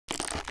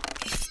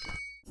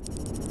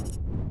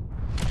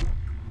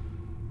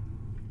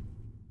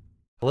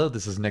Hello,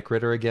 this is Nick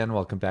Ritter again.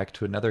 Welcome back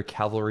to another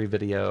Cavalry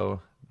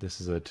video. This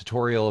is a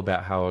tutorial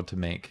about how to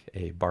make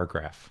a bar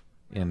graph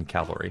in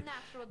Cavalry.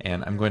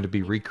 And I'm going to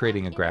be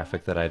recreating a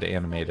graphic that I'd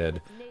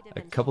animated a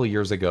couple of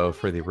years ago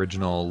for the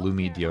original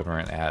Lume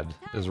deodorant ad.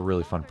 It was a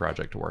really fun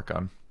project to work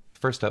on.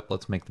 First up,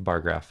 let's make the bar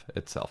graph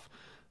itself.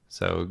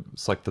 So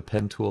select the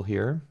pen tool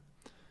here,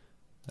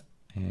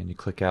 and you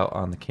click out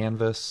on the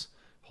canvas,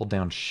 hold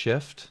down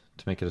Shift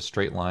to make it a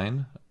straight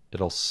line.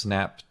 It'll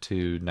snap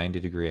to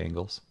 90-degree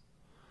angles.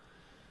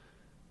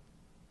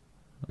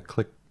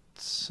 Click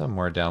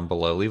somewhere down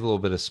below, leave a little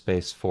bit of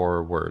space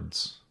for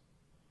words,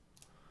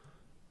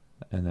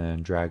 and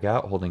then drag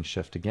out holding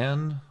Shift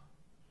again.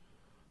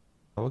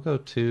 We'll go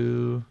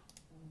to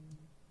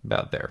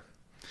about there,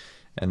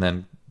 and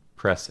then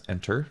press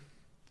Enter,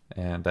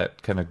 and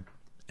that kind of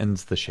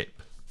ends the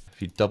shape.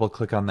 If you double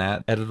click on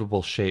that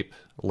editable shape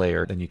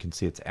layer, then you can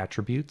see its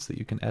attributes that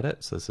you can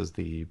edit. So this is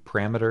the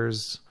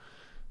parameters,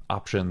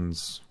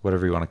 options,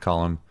 whatever you want to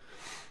call them.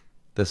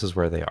 This is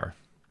where they are.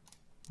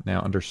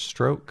 Now under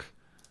stroke,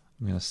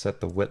 I'm going to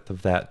set the width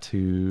of that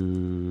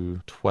to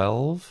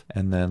 12,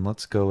 and then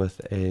let's go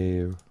with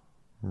a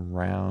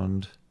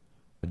round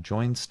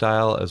join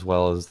style as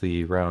well as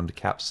the round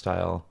cap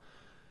style.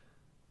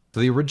 So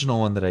the original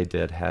one that I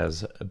did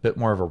has a bit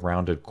more of a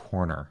rounded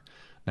corner.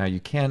 Now you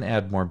can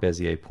add more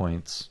Bezier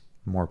points,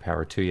 more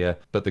power to you,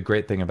 but the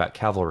great thing about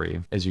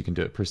Cavalry is you can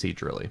do it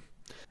procedurally.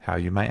 How,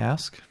 you might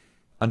ask?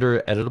 Under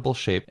editable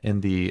shape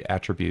in the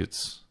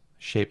attributes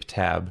shape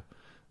tab,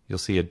 you'll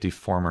see a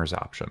deformers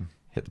option.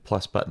 Hit the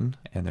plus button,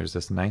 and there's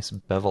this nice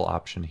bevel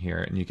option here,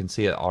 and you can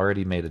see it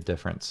already made a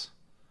difference.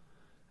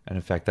 And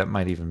in fact, that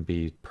might even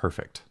be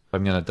perfect.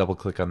 I'm going to double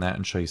click on that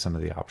and show you some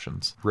of the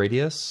options.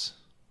 Radius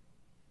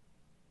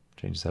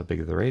changes how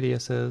big the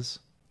radius is,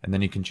 and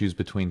then you can choose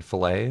between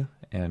fillet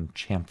and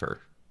chamfer,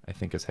 I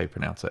think is how you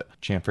pronounce it.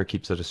 Chamfer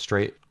keeps it a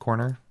straight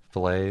corner,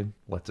 fillet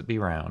lets it be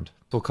round.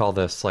 We'll call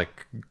this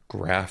like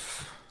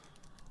graph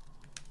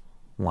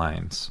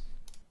lines.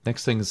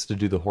 Next thing is to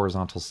do the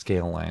horizontal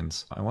scale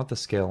lines. I want the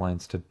scale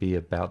lines to be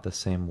about the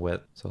same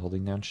width, so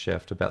holding down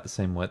Shift, about the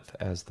same width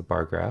as the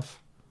bar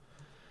graph.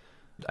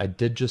 I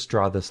did just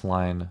draw this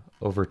line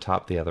over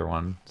top the other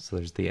one, so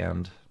there's the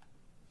end.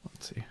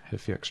 Let's see, hit a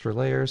few extra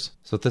layers.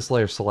 So with this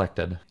layer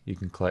selected, you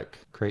can click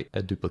Create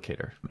a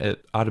Duplicator.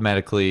 It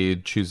automatically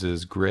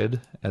chooses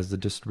grid as the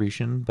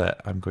distribution, but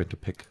I'm going to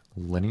pick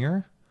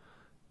linear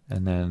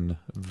and then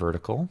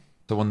vertical.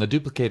 So when the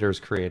duplicator is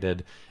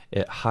created,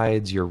 it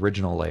hides your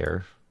original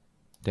layer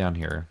down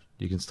here.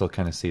 You can still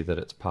kind of see that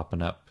it's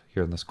popping up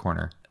here in this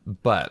corner.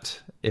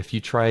 But if you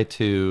try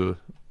to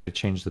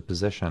change the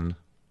position,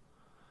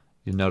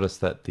 you notice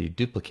that the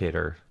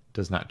duplicator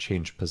does not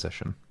change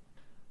position.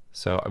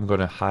 So I'm going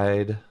to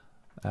hide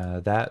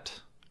that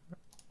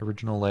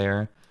original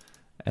layer,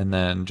 and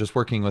then just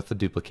working with the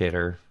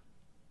duplicator,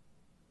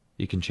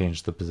 you can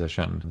change the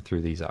position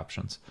through these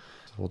options.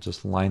 So we'll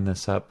just line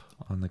this up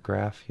on the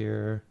graph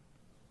here,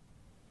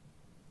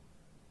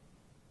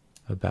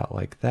 about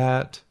like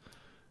that,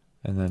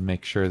 and then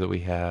make sure that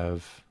we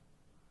have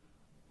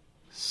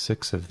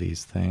 6 of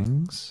these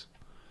things.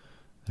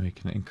 Then we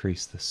can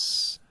increase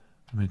this.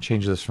 I'm going to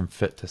change this from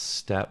fit to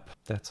step.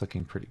 That's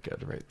looking pretty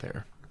good right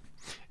there.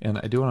 And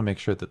I do want to make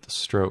sure that the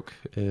stroke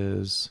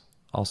is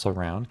also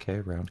round.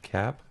 Okay, round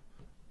cap.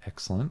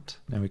 Excellent.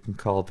 Now we can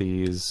call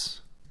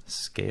these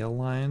scale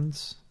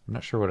lines. I'm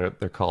not sure what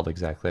they're called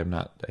exactly. I'm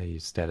not a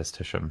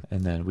statistician.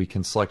 And then we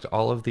can select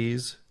all of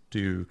these,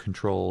 do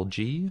Control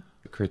G,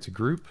 it creates a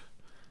group,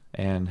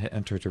 and hit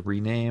Enter to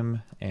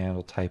rename, and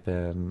we'll type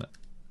in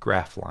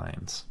graph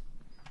lines.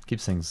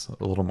 Keeps things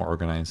a little more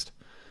organized.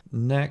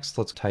 Next,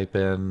 let's type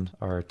in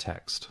our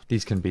text.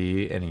 These can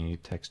be any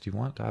text you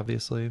want,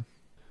 obviously.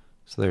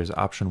 So there's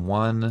option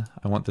 1.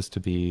 I want this to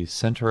be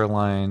center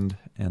aligned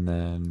and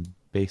then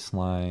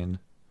baseline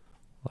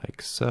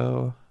like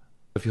so.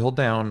 If you hold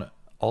down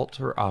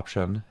Alt or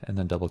Option and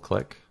then double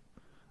click,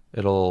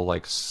 it'll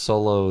like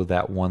solo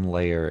that one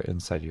layer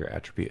inside your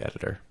attribute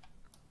editor.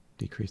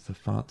 Decrease the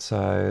font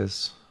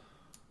size,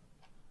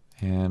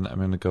 and I'm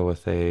going to go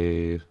with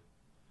a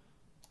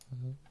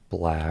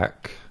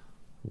black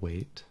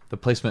weight. The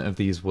placement of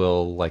these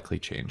will likely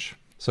change.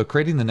 So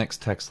creating the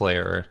next text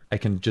layer, I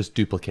can just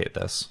duplicate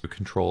this,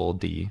 Control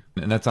D,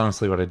 and that's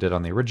honestly what I did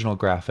on the original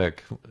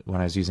graphic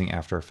when I was using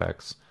After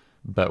Effects,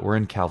 but we're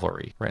in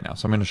Cavalry right now.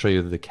 So I'm going to show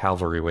you the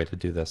Cavalry way to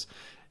do this.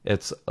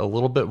 It's a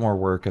little bit more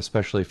work,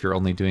 especially if you're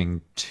only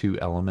doing 2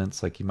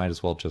 elements, like you might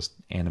as well just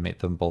animate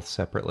them both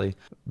separately.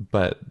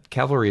 But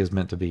Cavalry is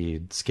meant to be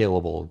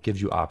scalable,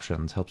 gives you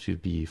options, helps you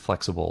be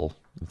flexible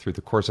through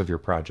the course of your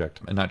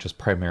project, and not just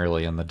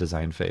primarily in the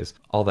design phase.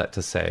 All that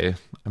to say,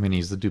 I'm going to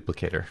use the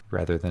duplicator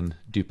rather than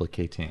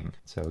duplicating.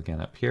 So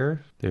again, up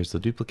here, there's the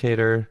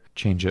duplicator,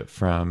 change it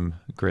from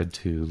grid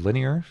to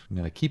linear. I'm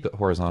going to keep it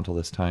horizontal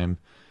this time,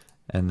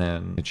 and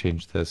then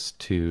change this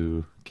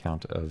to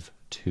count of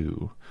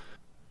 2.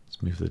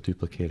 Let's move the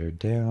duplicator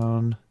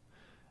down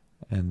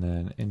and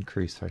then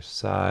increase our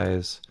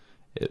size.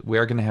 We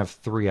are going to have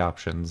 3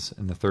 options,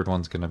 and the third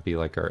one's going to be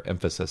like our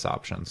emphasis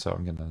option. So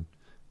I'm going to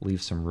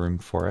leave some room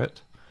for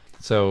it.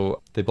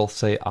 So they both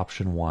say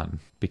option 1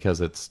 because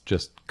it's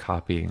just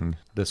copying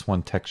this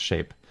one text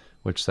shape,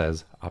 which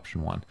says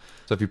option 1.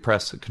 So if you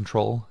press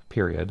Control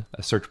period,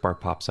 a search bar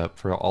pops up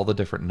for all the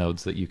different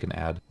nodes that you can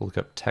add. We'll look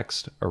up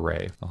text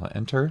array. I'll hit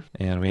enter,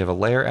 and we have a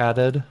layer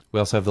added. We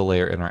also have the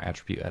layer in our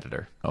attribute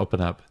editor.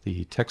 Open up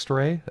the text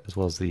array as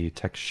well as the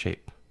text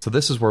shape. So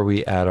this is where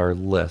we add our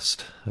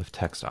list of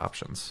text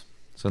options.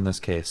 So in this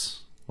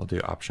case, we'll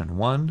do option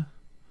 1.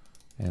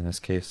 In this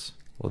case,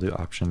 we'll do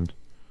option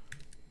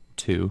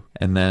 2,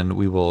 and then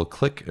we will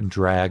click and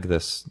drag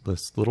this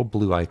little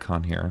blue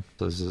icon here.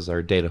 So this is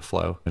our data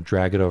flow.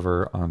 Drag it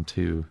over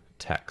onto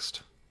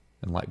text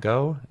and let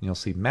go, and you'll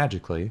see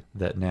magically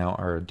that now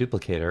our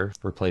duplicator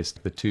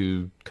replaced the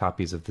 2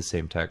 copies of the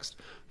same text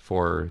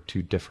for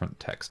 2 different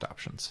text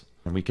options.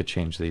 And we could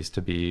change these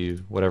to be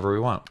whatever we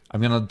want.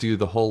 I'm going to do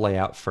the whole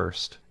layout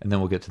first, and then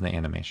we'll get to the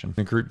animation. I'm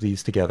going to group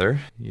these together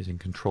using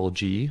Control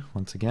G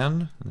once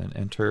again, and then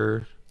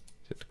enter.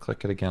 You have to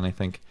click it again, I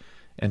think.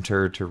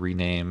 Enter to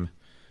rename,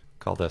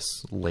 call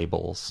this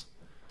labels.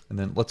 And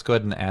then let's go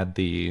ahead and add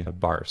the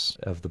bars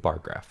of the bar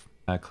graph.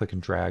 Click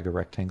and drag a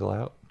rectangle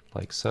out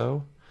like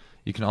so.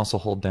 You can also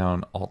hold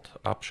down Alt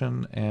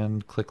Option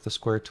and click the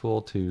square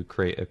tool to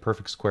create a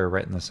perfect square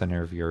right in the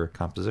center of your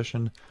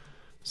composition.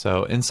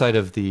 So inside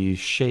of the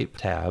shape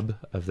tab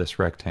of this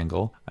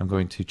rectangle, I'm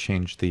going to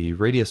change the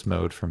radius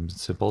mode from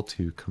simple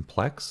to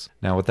complex.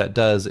 Now what that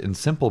does, in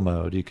simple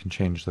mode, you can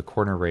change the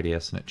corner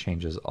radius and it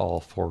changes all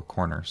 4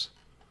 corners.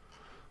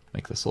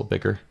 Make this a little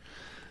bigger.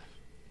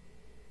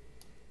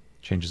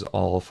 Changes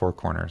all 4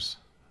 corners.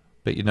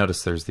 But you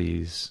notice there's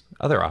these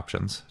other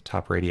options,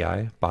 top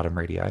radii, bottom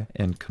radii.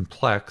 In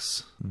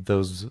complex,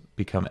 those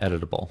become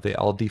editable. They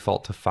all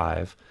default to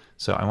 5.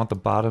 So I want the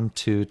bottom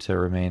 2 to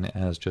remain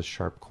as just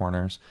sharp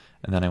corners,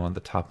 and then I want the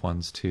top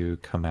ones to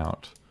come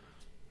out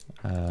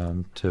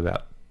to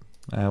about,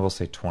 we'll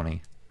say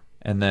 20.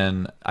 And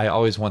then I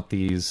always want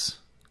these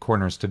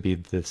corners to be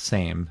the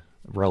same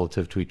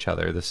relative to each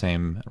other, the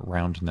same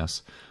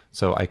roundness.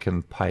 So I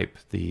can pipe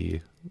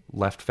the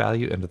left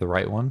value into the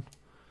right one.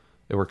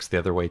 It works the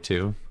other way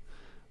too.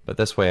 But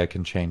this way I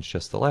can change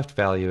just the left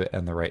value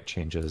and the right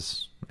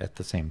changes at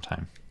the same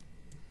time.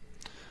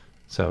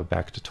 So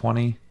back to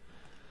 20.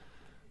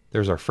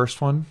 There's our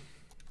first one.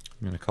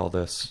 I'm going to call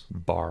this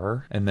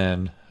bar. And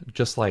then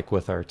just like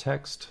with our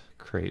text,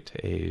 create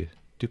a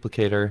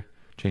duplicator,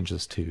 change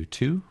this to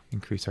 2,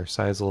 increase our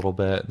size a little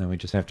bit, and then we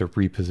just have to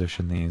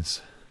reposition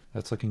these.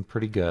 That's looking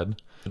pretty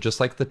good. Just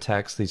like the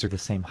text, these are the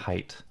same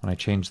height. When I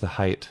change the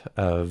height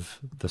of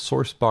the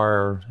source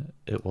bar,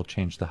 it will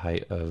change the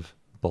height of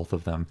both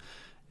of them.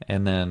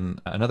 And then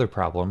another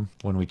problem,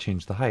 when we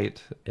change the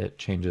height, it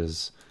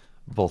changes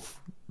both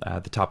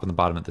the top and the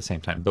bottom at the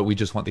same time. But we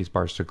just want these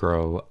bars to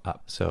grow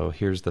up. So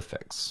here's the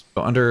fix.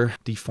 So under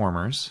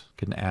deformers,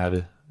 you can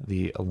add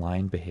the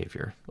align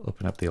behavior.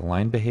 Open up the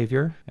align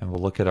behavior, and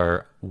we'll look at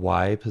our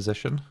Y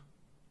position,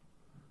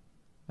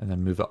 and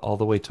then move it all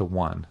the way to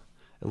 1.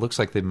 It looks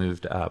like they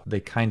moved up. They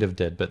kind of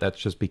did, but that's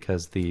just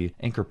because the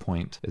anchor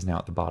point is now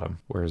at the bottom,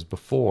 whereas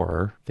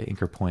before the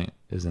anchor point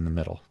is in the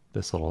middle,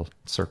 this little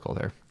circle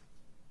there.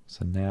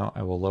 So now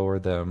I will lower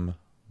them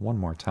one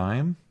more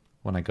time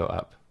when I go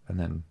up, and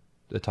then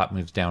the top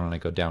moves down when I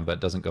go down, but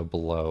it doesn't go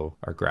below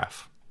our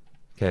graph.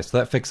 Okay, so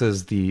that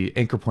fixes the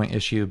anchor point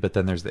issue, but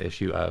then there's the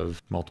issue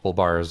of multiple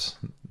bars.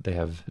 They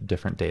have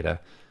different data.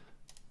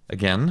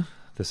 Again,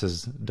 this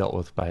is dealt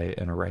with by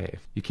an array.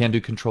 You can do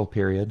control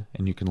period,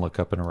 and you can look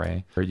up an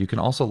array. Or you can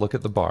also look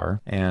at the bar,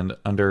 and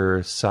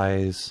under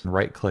size,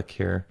 right click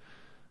here,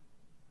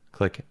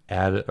 click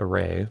add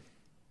array,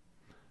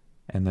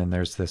 and then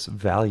there's this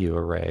value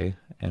array,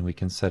 and we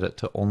can set it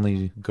to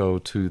only go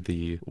to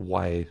the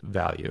Y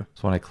value.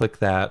 So when I click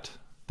that,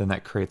 then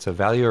that creates a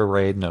value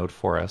array node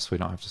for us. We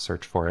don't have to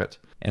search for it.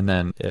 And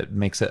then it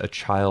makes it a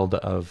child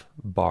of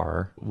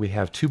bar. We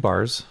have 2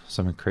 bars,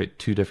 so I'm going to create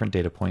 2 different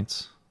data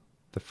points.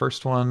 The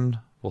first one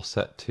we'll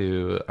set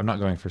to, I'm not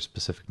going for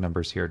specific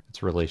numbers here,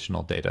 it's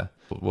relational data.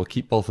 We'll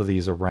keep both of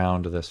these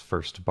around this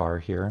first bar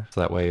here,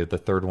 so that way the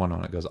third one,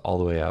 when it goes all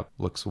the way up,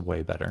 looks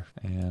way better.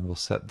 And we'll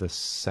set the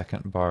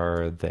second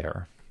bar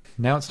there.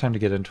 Now it's time to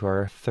get into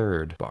our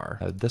third bar.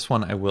 This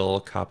one I will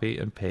copy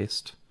and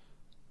paste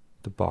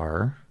the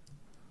bar.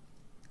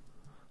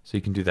 So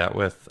you can do that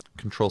with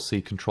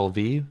Control-C,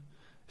 Control-V.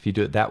 If you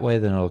do it that way,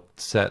 then it'll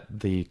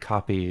set the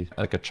copy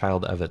like a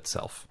child of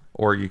itself.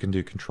 Or you can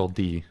do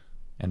Control-D,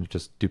 and it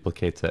just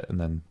duplicates it and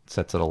then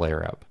sets it a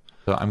layer up.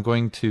 So I'm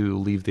going to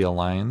leave the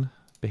align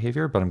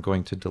behavior, but I'm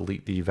going to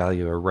delete the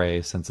value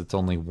array since it's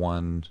only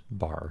 1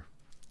 bar.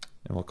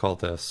 And we'll call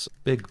this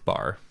big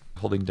bar.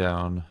 Holding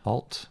down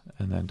Alt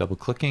and then double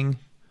clicking.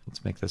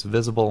 Let's make this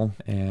visible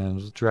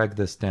and drag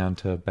this down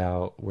to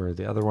about where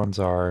the other ones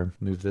are.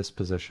 Move this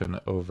position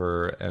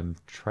over and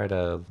try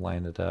to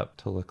line it up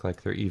to look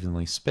like they're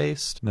evenly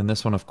spaced. And then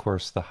this one, of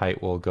course, the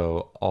height will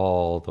go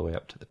all the way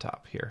up to the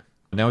top here.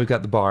 Now we've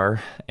got the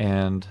bar,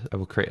 and I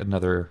will create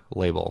another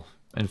label.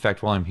 In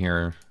fact, while I'm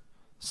here,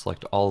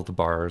 select all of the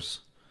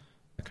bars,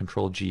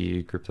 Control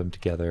G, group them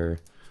together,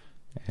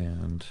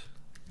 and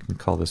I can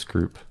call this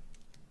group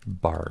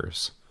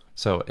bars.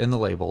 So in the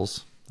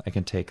labels, I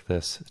can take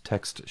this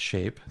text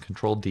shape,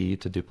 Control D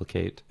to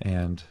duplicate,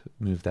 and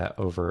move that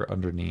over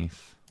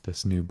underneath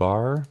this new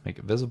bar, make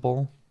it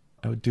visible.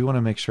 I do want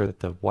to make sure that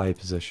the Y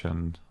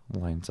position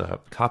lines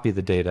up. Copy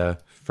the data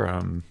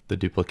from the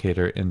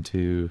duplicator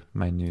into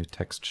my new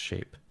text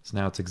shape. So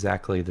now it's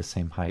exactly the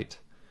same height,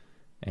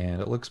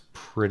 and it looks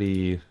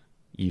pretty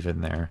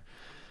even there.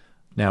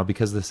 Now,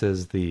 because this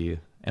is the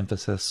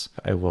emphasis,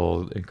 I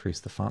will increase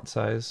the font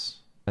size.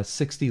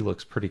 60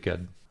 looks pretty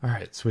good. All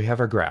right, so we have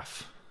our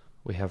graph.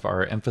 We have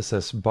our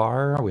emphasis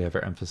bar, we have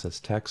our emphasis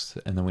text,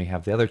 and then we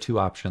have the other two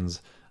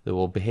options that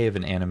will behave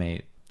and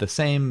animate the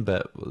same,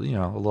 but a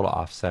little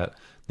offset.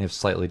 They have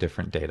slightly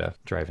different data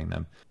driving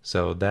them.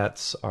 So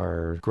that's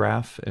our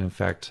graph. And in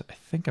fact, I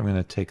think I'm going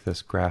to take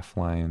this graph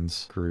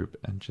lines group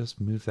and just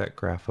move that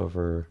graph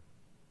over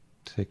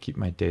to keep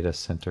my data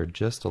centered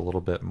just a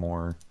little bit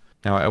more.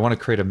 Now I want to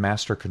create a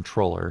master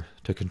controller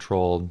to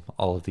control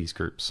all of these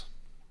groups.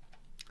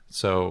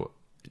 So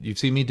you've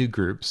seen me do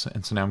groups,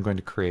 and so now I'm going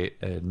to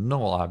create a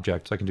null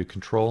object. So I can do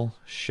Control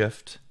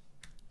Shift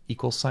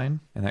equal sign,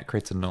 and that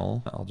creates a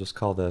null. I'll just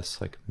call this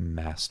like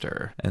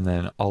master. And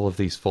then all of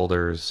these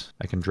folders,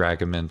 I can drag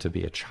them in to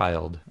be a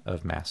child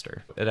of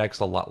master. It acts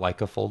a lot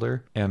like a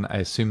folder, and I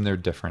assume they're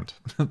different,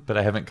 but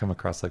I haven't come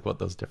across like what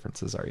those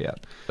differences are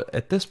yet. But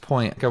at this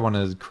point, I want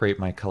to create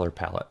my color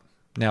palette.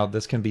 Now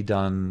this can be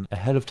done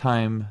ahead of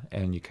time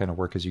and you kind of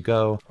work as you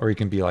go, or you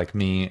can be like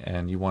me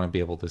and you want to be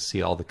able to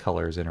see all the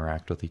colors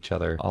interact with each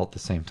other all at the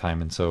same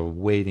time, and so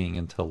waiting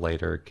until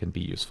later can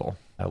be useful.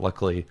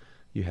 Luckily,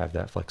 you have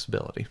that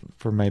flexibility.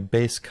 For my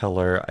base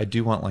color, I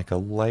do want like a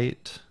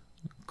light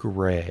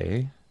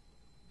gray.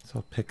 So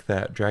I'll pick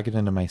that, drag it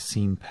into my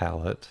scene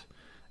palette,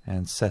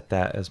 and set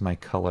that as my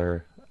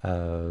color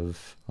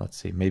of, let's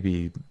see,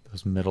 maybe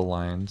those middle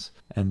lines.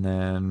 And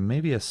then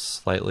maybe a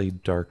slightly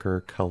darker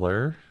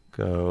color,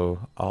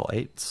 go all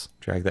 8s.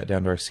 Drag that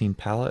down to our scene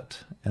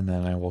palette, and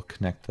then I will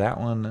connect that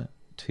one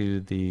to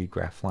the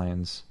graph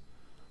lines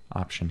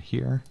option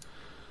here.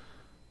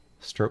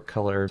 Stroke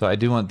color. So I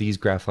do want these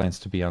graph lines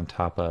to be on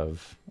top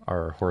of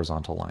our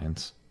horizontal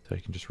lines. So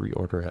you can just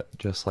reorder it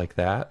just like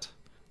that.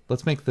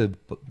 Let's make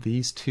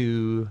these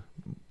two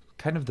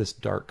kind of this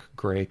dark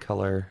gray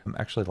color.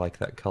 I actually like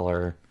that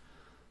color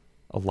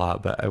a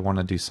lot, but I want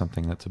to do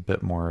something that's a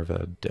bit more of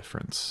a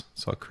difference.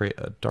 So I'll create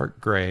a dark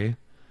gray,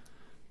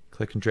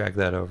 click and drag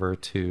that over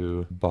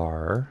to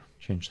bar,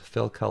 change the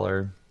fill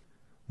color.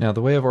 Now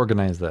the way I've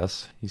organized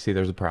this, you see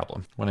there's a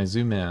problem. When I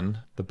zoom in,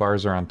 the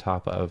bars are on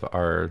top of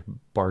our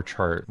bar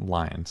chart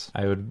lines.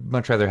 I would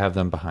much rather have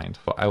them behind.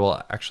 So I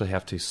will actually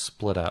have to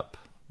split up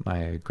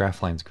my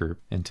graph lines group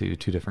into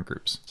two different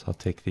groups. So I'll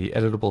take the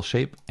editable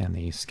shape and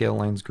the scale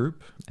lines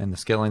group and the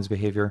scale lines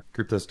behavior,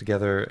 group those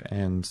together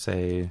and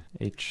say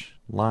H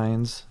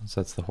lines,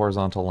 so that's the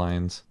horizontal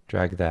lines,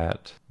 drag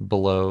that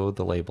below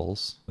the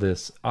labels.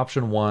 This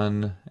option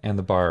 1 and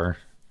the bar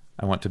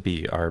I want to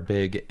be our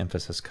big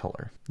emphasis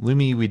color.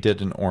 Lume we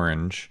did an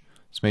orange,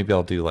 so maybe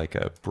I'll do like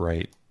a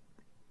bright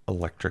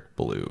electric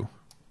blue.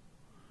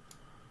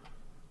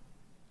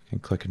 I can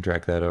click and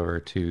drag that over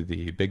to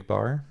the big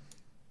bar,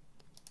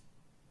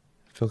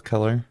 fill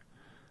color, and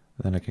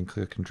then I can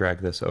click and drag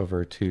this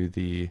over to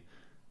the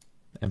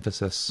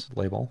emphasis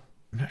label.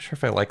 I'm not sure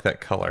if I like that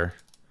color,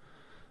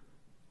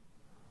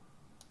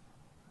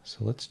 so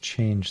let's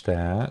change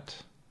that.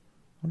 I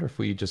wonder if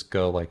we just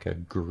go like a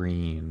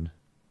green.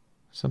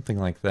 Something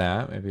like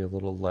that, maybe a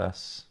little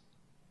less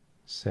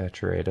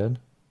saturated.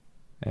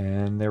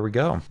 And there we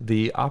go.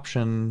 The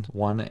option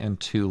 1 and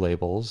 2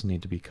 labels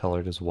need to be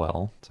colored as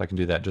well. So I can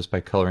do that just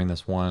by coloring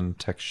this one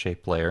text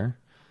shape layer.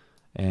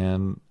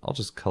 And I'll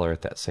just color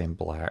it that same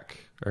black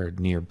or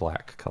near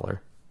black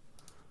color.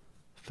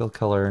 Fill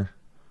color.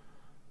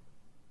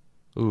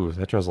 Ooh,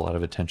 that draws a lot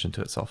of attention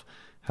to itself.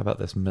 How about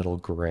this middle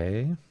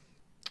gray?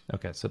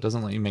 Okay, so it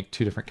doesn't let you make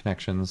two different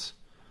connections.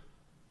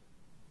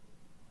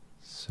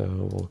 So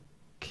we'll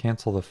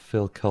cancel the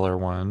fill color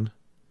one,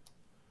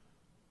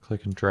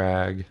 click and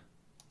drag,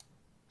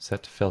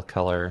 set to fill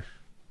color.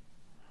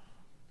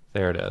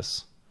 There it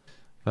is.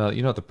 Well,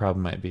 you know what the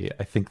problem might be?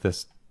 I think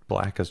this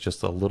black is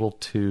just a little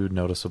too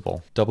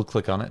noticeable. Double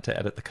click on it to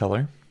edit the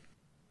color.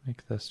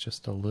 Make this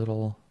just a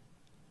little,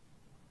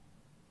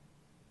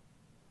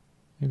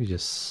 maybe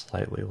just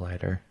slightly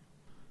lighter.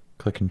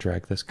 Click and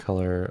drag this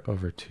color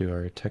over to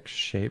our text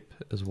shape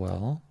as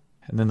well.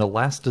 And then the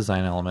last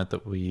design element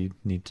that we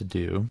need to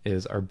do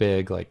is our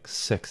big like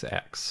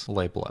 6x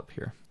label up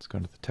here. Let's go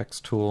into the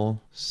text tool,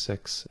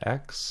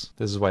 6x.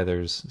 This is why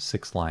there's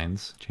 6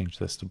 lines. Change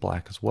this to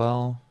black as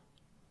well.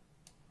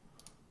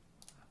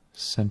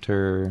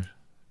 Center,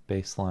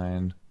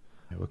 baseline.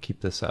 We'll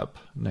keep this up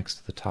next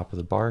to the top of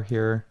the bar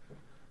here.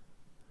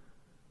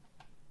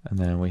 And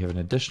then we have an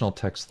additional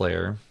text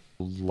layer,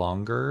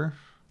 longer,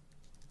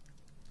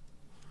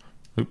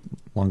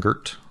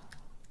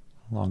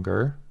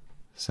 longer.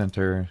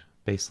 Center,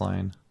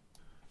 baseline,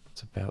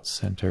 it's about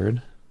centered.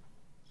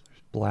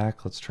 There's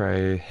black, let's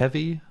try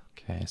heavy.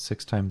 Okay,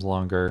 6 times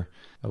longer.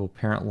 I will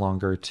parent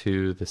longer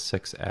to the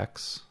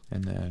 6x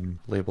and then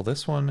label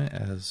this one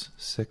as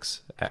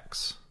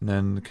 6x. And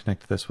then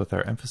connect this with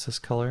our emphasis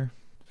color,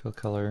 fill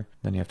color.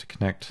 Then you have to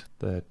connect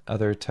the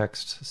other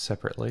text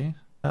separately.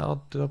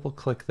 I'll double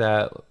click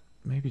that,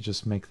 maybe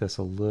just make this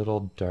a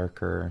little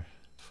darker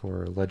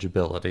for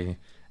legibility.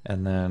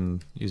 And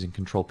then using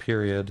control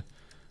period,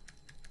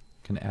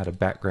 can add a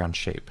background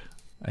shape.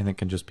 I think it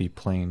can just be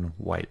plain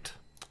white.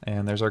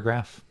 And there's our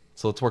graph.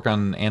 So let's work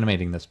on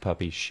animating this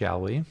puppy,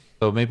 shall we?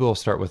 So maybe we'll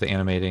start with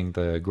animating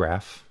the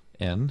graph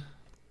in.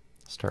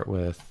 Start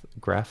with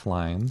graph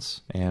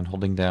lines and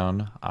holding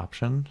down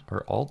Option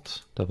or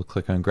Alt, double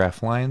click on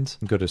graph lines,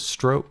 and go to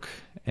stroke,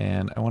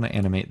 and I want to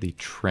animate the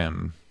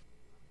trim.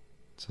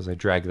 So as I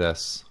drag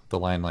this, the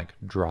line like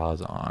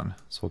draws on.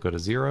 So we'll go to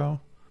 0,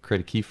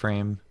 create a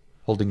keyframe,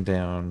 holding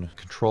down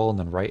Control and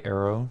then right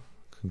arrow,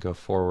 can go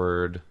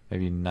forward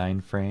maybe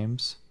 9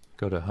 frames,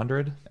 go to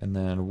 100, and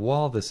then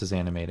while this is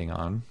animating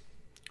on,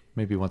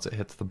 maybe once it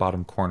hits the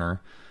bottom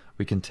corner,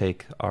 we can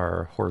take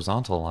our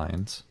horizontal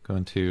lines, go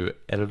into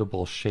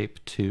Editable Shape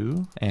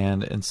 2,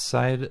 and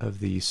inside of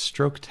the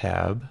Stroke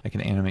tab, I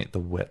can animate the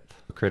width.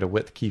 Create a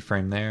width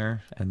keyframe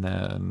there, and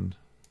then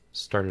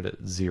start it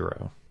at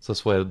 0. So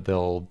this way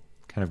they'll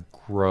kind of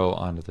grow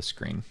onto the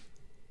screen.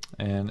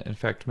 And in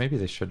fact, maybe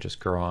they should just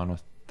grow on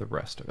with the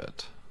rest of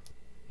it.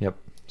 Yep,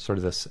 sort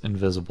of this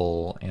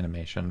invisible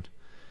animation.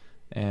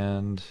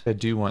 And I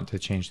do want to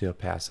change the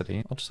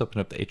opacity. I'll just open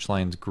up the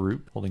H-lines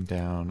group, holding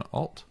down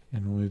Alt,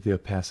 and move the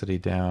opacity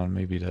down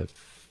maybe to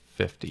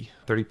 50,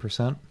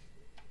 30%.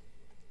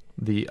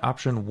 The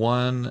option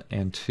 1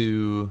 and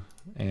 2,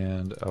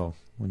 and oh,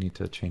 we need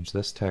to change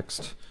this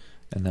text,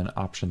 and then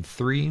option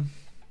 3.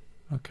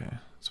 Okay,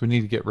 so we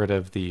need to get rid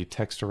of the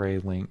text array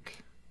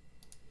link,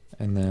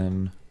 and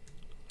then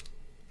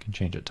we can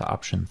change it to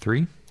option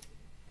 3.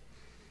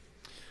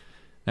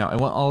 Now I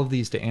want all of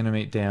these to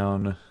animate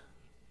down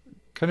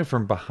kind of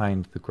from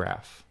behind the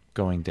graph,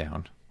 going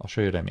down. I'll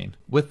show you what I mean.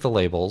 With the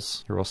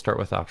labels, here we'll start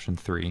with option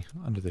 3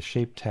 under the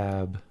Shape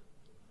tab.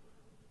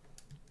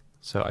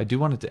 So I do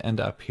want it to end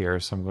up here,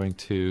 so I'm going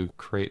to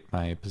create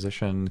my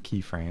position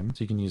keyframe.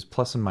 So you can use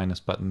plus and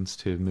minus buttons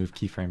to move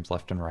keyframes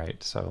left and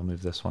right. So I'll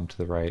move this one to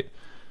the right,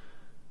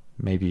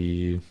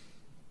 maybe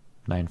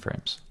 9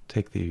 frames.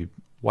 Take the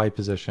Y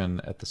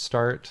position at the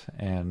start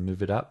and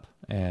move it up,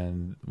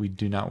 and we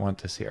do not want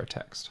to see our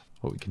text.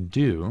 What we can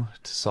do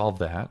to solve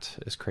that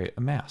is create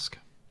a mask.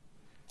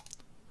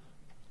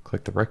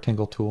 Click the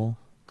rectangle tool,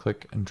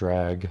 click and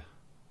drag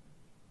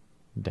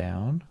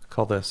down.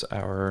 Call this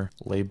our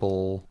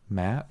label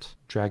mat.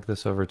 Drag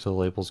this over to the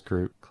labels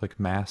group, click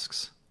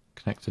masks,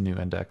 connect to new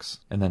index,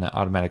 and then it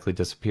automatically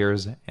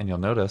disappears, and you'll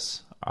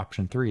notice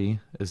option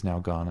 3 is now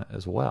gone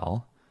as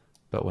well,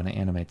 but when it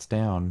animates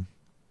down,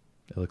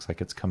 it looks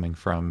like it's coming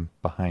from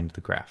behind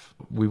the graph.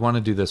 We want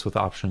to do this with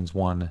options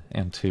 1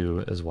 and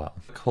 2 as well.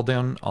 Hold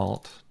down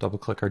Alt, double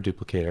click our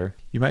duplicator.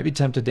 You might be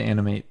tempted to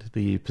animate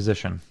the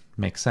position.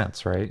 Makes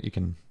sense, right? You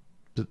can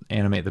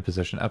animate the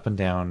position up and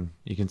down.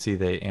 You can see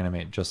they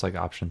animate just like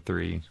option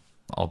 3,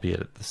 albeit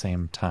at the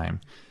same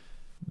time.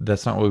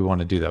 That's not what we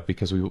want to do though,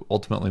 because we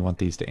ultimately want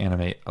these to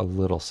animate a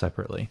little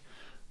separately.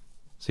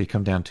 So you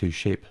come down to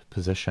Shape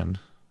Position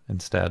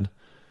instead,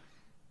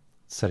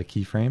 set a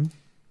keyframe.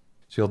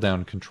 So you'll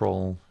down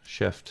Control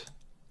Shift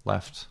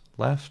left,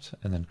 left,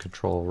 and then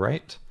Control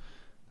right.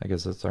 I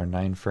guess that's our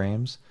 9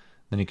 frames.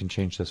 Then you can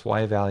change this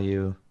Y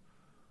value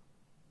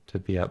to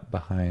be up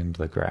behind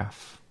the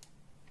graph.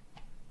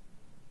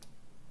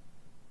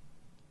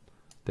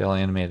 They all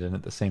animated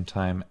at the same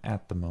time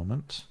at the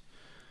moment.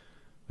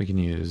 We can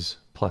use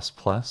plus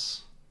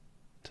plus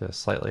to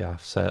slightly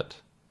offset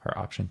our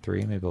option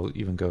 3. Maybe we'll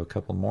even go a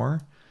couple more.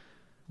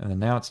 And then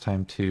now it's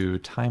time to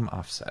time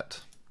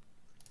offset.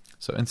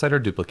 So inside our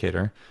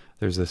duplicator,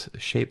 there's this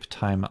shape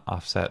time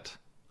offset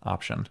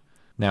option.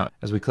 Now,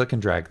 as we click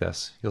and drag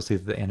this, you'll see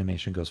that the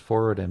animation goes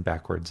forward and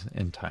backwards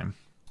in time.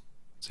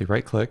 So you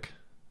right click,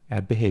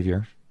 add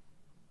behavior,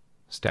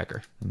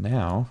 stagger. And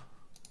now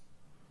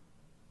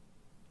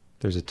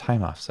there's a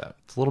time offset.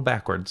 It's a little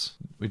backwards.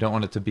 We don't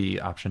want it to be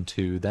option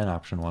 2, then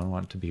option 1. We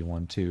want it to be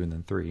 1, 2, and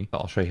then 3.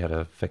 I'll show you how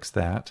to fix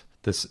that.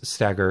 This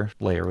stagger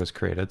layer was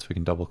created, so we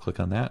can double click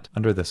on that.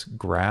 Under this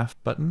graph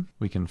button,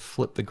 we can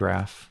flip the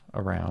graph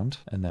around,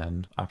 and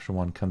then option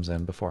 1 comes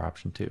in before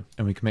option 2.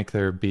 And we can make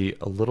there be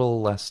a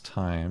little less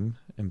time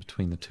in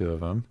between the two of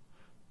them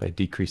by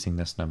decreasing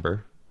this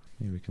number.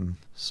 Maybe we can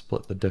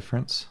split the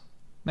difference.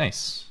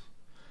 Nice.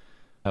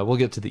 We'll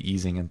get to the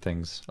easing and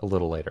things a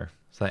little later.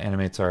 So that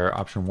animates our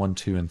option 1,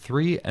 2, and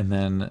 3, and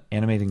then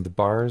animating the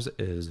bars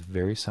is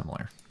very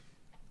similar.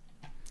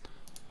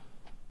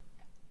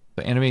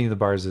 So animating the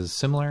bars is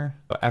similar,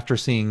 but after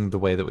seeing the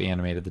way that we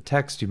animated the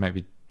text, you might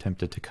be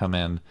tempted to come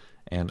in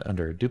and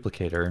under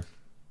duplicator,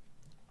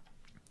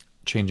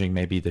 changing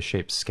maybe the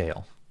shape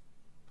scale.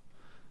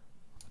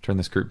 Turn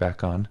this group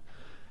back on.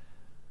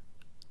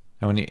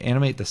 Now when you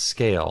animate the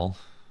scale,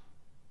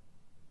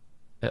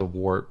 it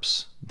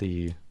warps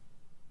the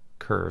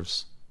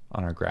curves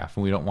on our graph,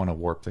 and we don't want to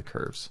warp the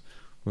curves.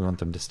 We want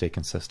them to stay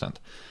consistent.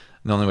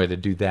 And the only way to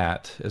do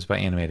that is by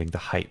animating the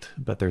height,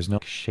 but there's no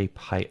shape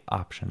height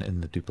option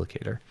in the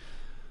duplicator.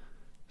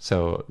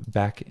 So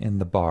back in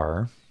the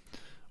bar,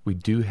 we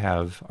do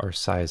have our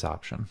size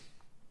option.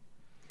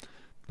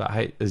 The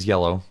height is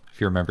yellow.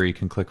 If you remember, you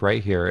can click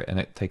right here and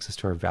it takes us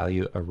to our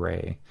value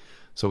array.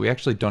 So we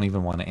actually don't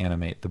even want to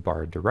animate the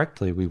bar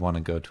directly. We want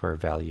to go to our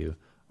value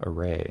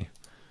array.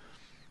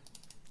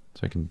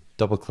 So I can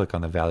double click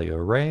on the value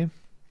array.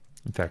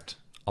 In fact,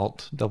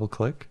 Alt double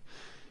click,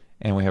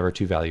 and we have our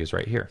two values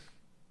right here.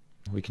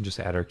 We can just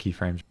add our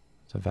keyframes.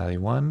 So value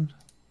 1,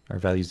 or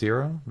value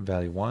 0,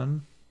 value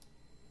 1.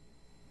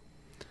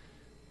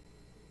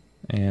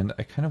 And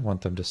I kind of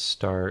want them to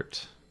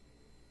start.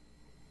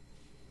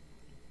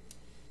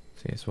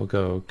 See, so we'll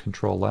go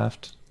Control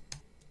left,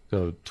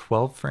 go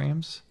 12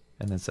 frames,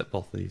 and then set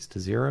both of these to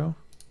 0.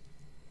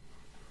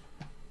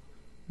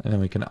 And then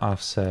we can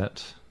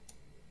offset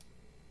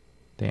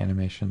the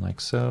animation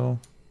like so.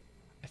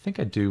 I think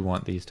I do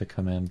want these to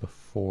come in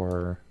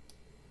before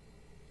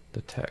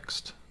the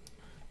text.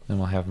 Then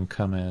we'll have them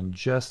come in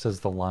just as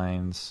the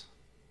lines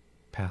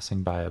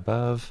passing by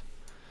above.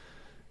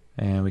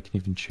 And we can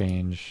even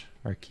change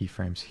our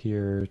keyframes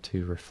here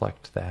to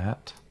reflect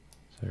that.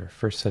 So our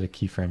first set of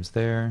keyframes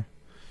there.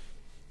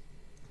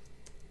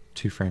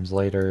 2 frames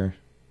later.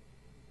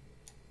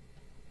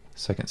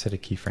 Second set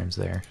of keyframes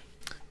there.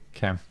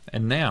 Okay,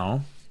 and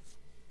now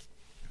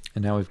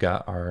we've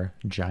got our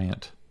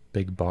giant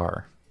big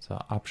bar.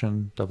 So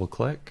Option, double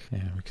click,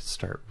 and we can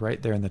start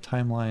right there in the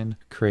timeline,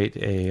 create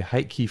a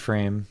height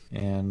keyframe,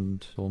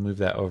 and we'll move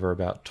that over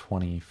about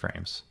 20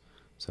 frames.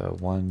 So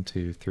 1,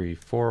 2, 3,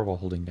 4 while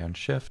holding down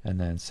Shift, and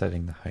then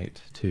setting the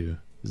height to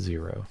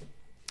 0.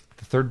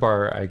 The third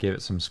bar, I gave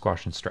it some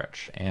squash and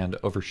stretch and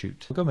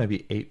overshoot. We'll go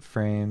maybe 8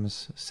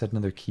 frames, set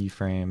another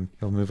keyframe.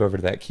 We'll move over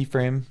to that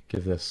keyframe,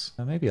 give this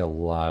maybe a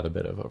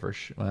bit of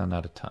overshoot. Well,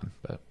 not a ton,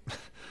 but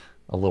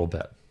a little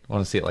bit. I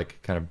want to see it like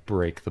kind of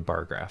break the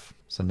bar graph.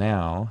 So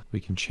now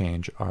we can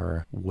change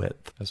our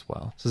width as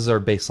well. So this is our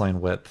baseline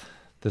width.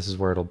 This is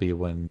where it'll be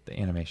when the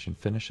animation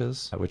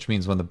finishes, which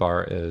means when the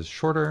bar is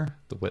shorter,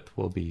 the width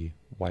will be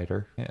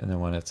wider. And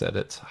then when it's at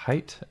its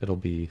height, it'll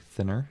be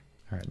thinner.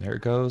 All right, there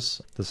it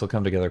goes. This will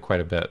come together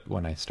quite a bit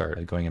when I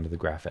start going into the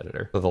graph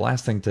editor. So the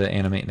last thing to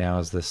animate now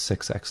is this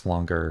 6x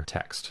longer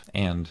text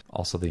and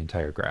also the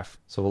entire graph.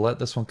 So we'll let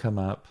this one come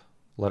up,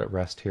 let it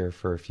rest here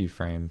for a few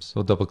frames.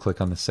 We'll double click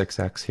on the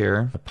 6x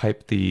here,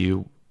 pipe the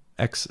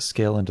X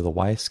scale into the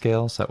Y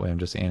scale, so that way I'm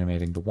just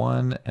animating the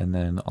 1 and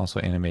then also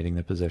animating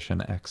the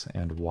position X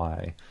and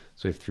Y.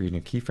 So we have 3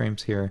 new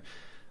keyframes here.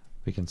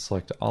 We can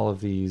select all of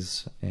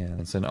these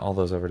and send all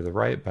those over to the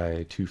right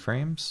by 2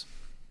 frames.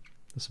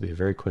 This will be a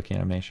very quick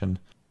animation.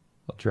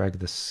 I'll drag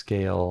the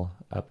scale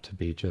up to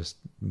be just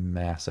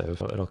massive.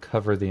 So it'll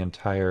cover the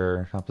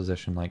entire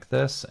composition like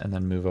this and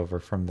then move over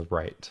from the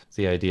right.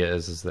 The idea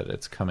is that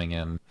it's coming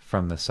in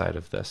from the side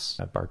of this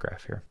bar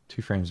graph here.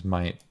 2 frames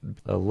might be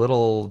a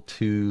little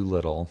too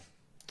little.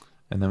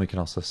 And then we can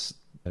also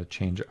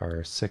change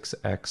our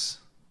 6x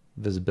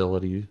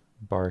visibility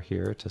bar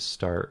here to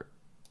start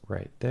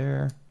right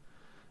there.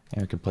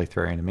 And we can play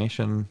through our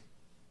animation.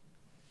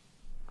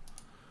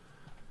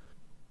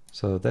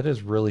 So that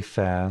is really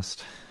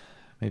fast.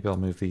 Maybe I'll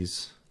move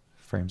these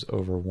frames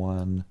over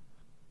 1.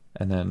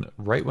 And then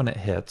right when it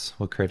hits,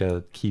 we'll create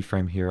a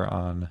keyframe here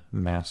on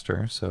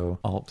master. So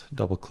Alt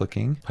double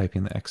clicking,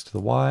 piping the X to the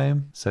Y,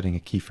 setting a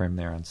keyframe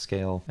there on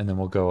scale. And then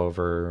we'll go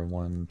over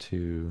 1,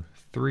 2,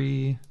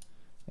 3,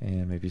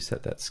 and maybe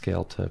set that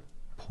scale to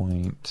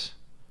 0.95.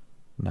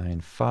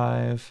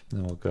 And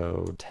then we'll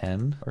go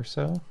 10 or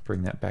so,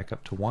 bring that back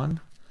up to 1.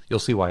 You'll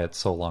see why it's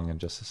so long in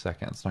just a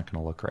second. It's not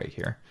going to look right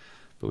here.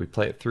 But we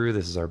play it through.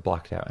 This is our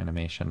blocked out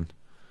animation.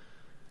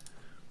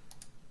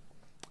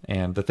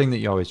 And the thing that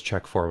you always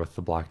check for with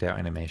the blocked out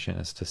animation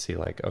is to see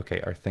like,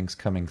 okay, are things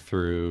coming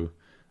through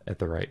at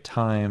the right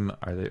time?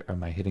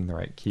 Am I hitting the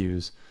right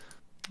cues?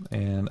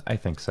 And I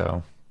think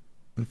so.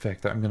 In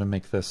fact, I'm going to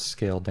make this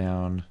scale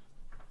down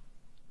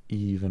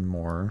even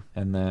more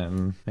and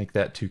then make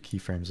that 2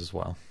 keyframes as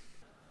well.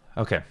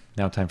 Okay,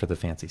 now time for the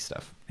fancy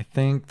stuff. I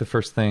think the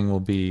first thing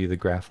will be the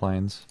graph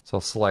lines. So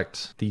I'll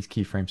select these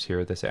keyframes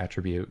here, this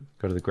attribute,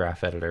 go to the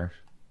graph editor,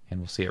 and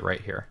we'll see it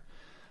right here.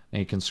 Now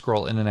you can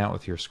scroll in and out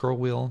with your scroll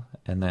wheel,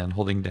 and then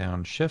holding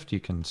down Shift, you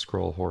can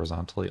scroll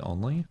horizontally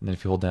only. And then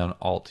if you hold down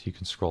Alt, you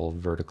can scroll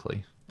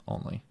vertically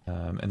only.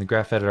 In the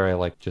graph editor, I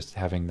like just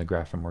having the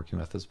graph I'm working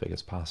with as big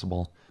as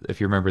possible. If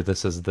you remember,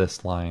 this is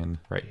this line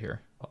right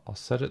here. I'll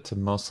set it to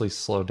mostly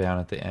slow down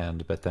at the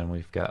end, but then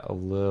we've got a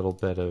little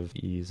bit of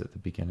ease at the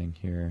beginning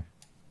here.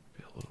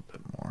 Maybe a little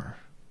bit more.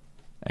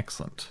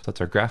 Excellent. So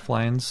that's our graph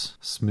lines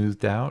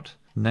smoothed out.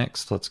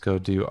 Next, let's go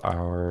do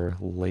our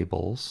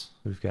labels.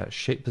 We've got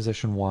shape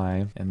position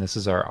Y, and this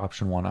is our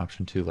option 1,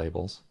 option 2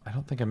 labels. I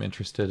don't think I'm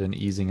interested in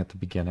easing at the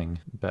beginning,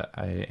 but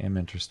I am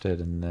interested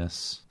in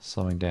this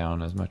slowing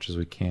down as much as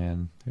we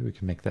can. Maybe we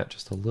can make that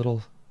just a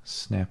little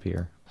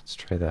snappier. Let's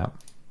try that.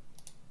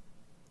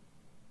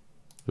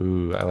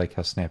 Ooh, I like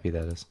how snappy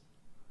that is.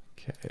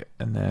 Okay,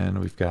 and then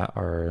we've got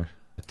our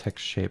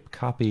text shape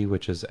copy,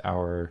 which is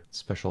our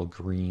special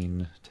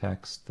green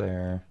text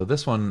there. So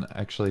this one,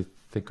 actually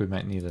think we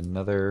might need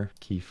another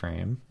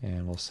keyframe,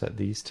 and we'll set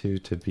these two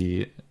to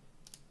be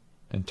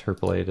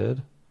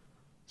interpolated.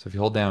 So if you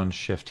hold down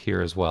shift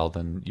here as well,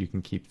 then you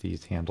can keep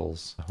these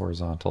handles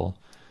horizontal.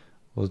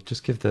 We'll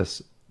just give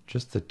this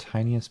just the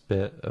tiniest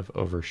bit of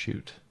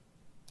overshoot,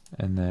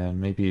 and then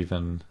maybe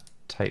even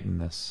tighten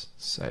this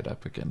side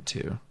up again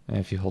too. And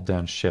if you hold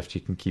down shift,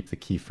 you can keep the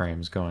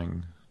keyframes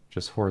going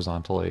just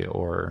horizontally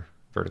or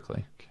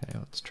vertically. Okay,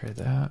 let's try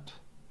that.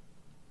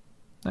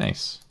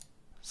 Nice.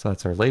 So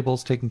that's our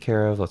labels taken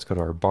care of. Let's go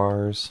to our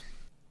bars.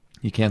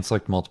 You can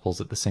select multiples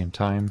at the same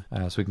time.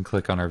 So we can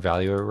click on our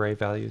value array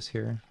values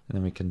here, and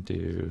then we can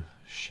do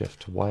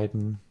shift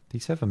widen.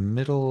 These have a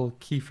middle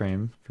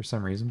keyframe for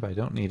some reason, but I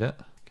don't need it.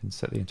 I can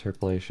set the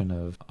interpolation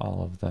of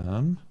all of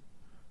them.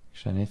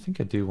 Actually, I think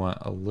I do want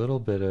a little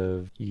bit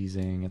of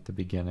easing at the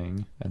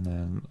beginning, and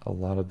then a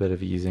lot of bit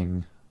of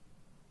easing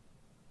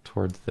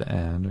towards the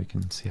end. We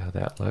can see how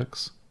that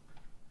looks.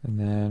 And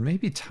then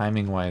maybe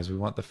timing wise, we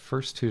want the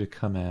first two to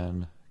come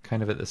in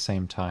kind of at the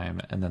same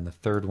time, and then the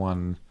third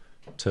one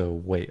to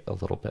wait a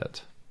little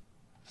bit.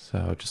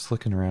 So just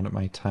looking around at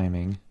my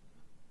timing,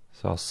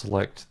 so I'll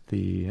select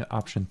the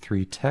option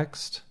 3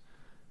 text,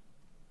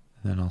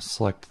 and then I'll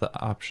select the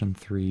option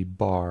 3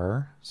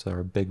 bar, so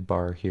our big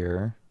bar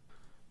here.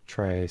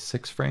 Try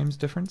 6 frames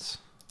difference.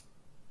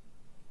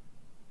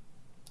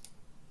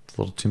 It's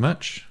a little too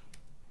much.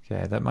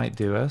 Okay, that might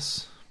do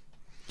us.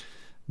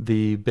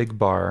 The big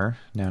bar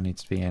now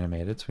needs to be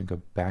animated, so we can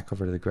go back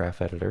over to the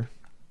graph editor.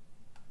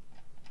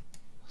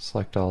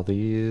 Select all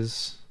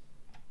these,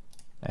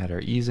 add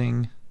our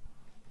easing,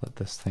 let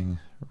this thing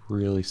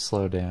really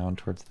slow down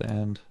towards the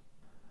end.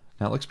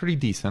 Now it looks pretty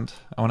decent.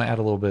 I want to add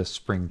a little bit of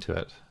spring to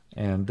it.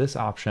 And this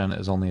option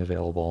is only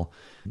available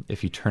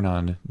if you turn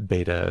on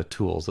beta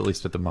tools, at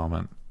least at the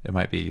moment. It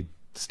might be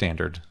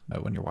standard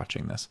when you're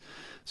watching this.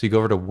 So you go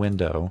over to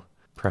Window,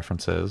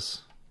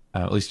 Preferences,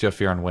 at least if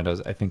you're on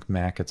Windows. I think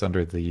Mac, it's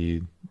under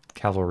the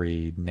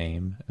Cavalry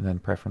name, and then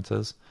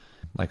Preferences,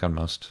 like on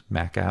most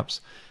Mac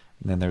apps.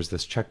 And then there's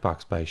this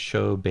checkbox by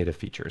Show Beta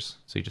Features.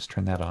 So you just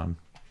turn that on.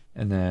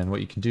 And then what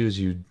you can do is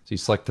you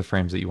select the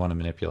frames that you want to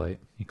manipulate.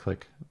 You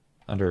click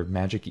under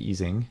Magic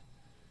Easing,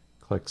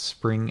 click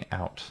Spring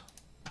Out.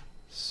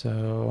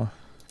 So,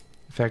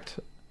 in fact,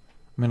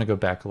 I'm going to go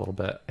back a little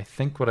bit. I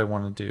think what I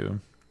want to do,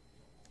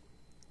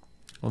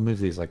 we'll move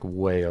these like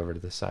way over to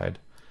the side.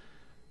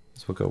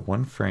 So we'll go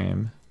 1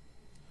 frame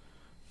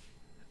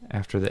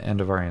after the end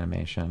of our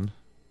animation,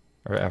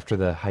 or after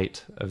the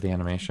height of the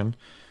animation.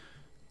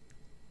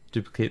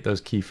 Duplicate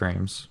those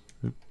keyframes,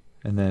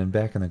 and then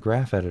back in the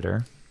graph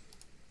editor,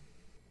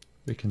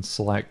 we can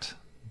select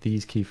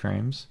these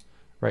keyframes,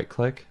 right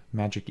click,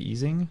 Magic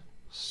Easing,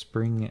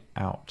 Spring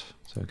Out.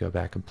 So go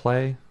back and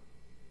play.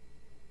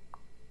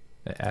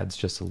 It adds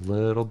just a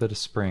little bit of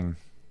spring.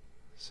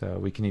 So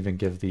we can even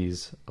give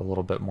these a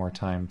little bit more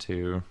time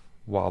to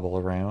wobble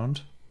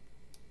around.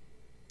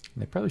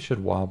 They probably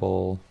should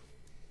wobble.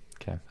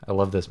 Okay, I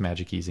love this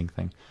Magic Easing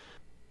thing.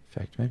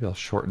 In fact, maybe I'll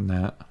shorten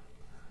that.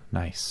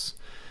 Nice.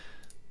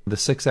 The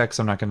 6x,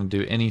 I'm not going to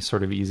do any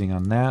sort of easing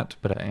on that,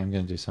 but I am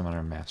going to do some on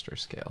our master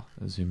scale.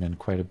 I'll zoom in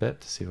quite a bit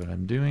to see what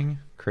I'm doing.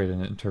 Create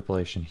an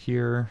interpolation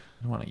here.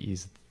 I don't want to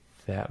ease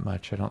that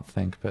much, I don't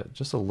think, but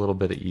just a little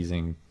bit of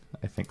easing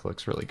I think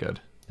looks really good.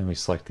 Then we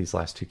select these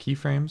last 2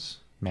 keyframes,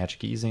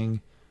 Magic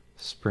Easing,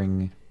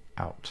 Spring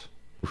Out.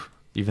 Oof,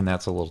 even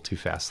that's a little too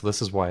fast. So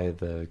this is why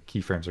the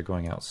keyframes are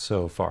going out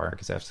so far,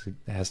 because it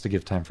has to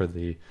give time for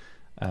the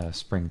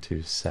spring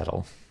to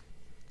settle.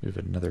 We have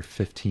another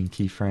 15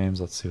 keyframes.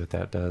 Let's see what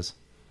that does.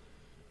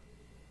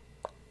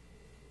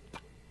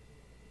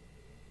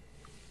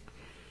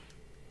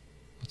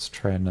 Let's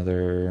try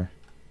another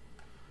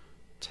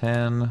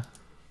 10.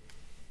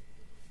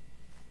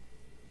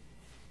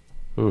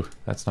 Ooh,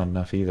 that's not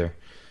enough either.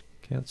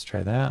 Okay, let's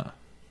try that.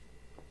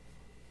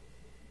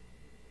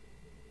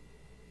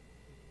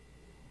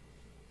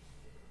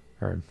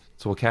 All right,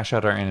 so we'll cache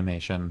out our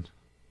animation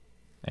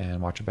and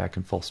watch it back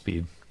in full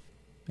speed.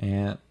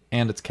 And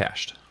it's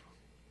cached.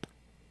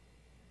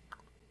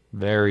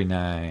 Very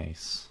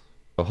nice.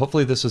 So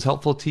hopefully this was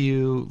helpful to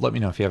you. Let me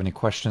know if you have any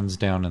questions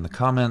down in the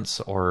comments,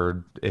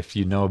 or if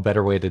you know a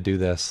better way to do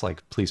this,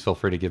 like please feel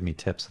free to give me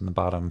tips in the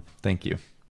bottom. Thank you.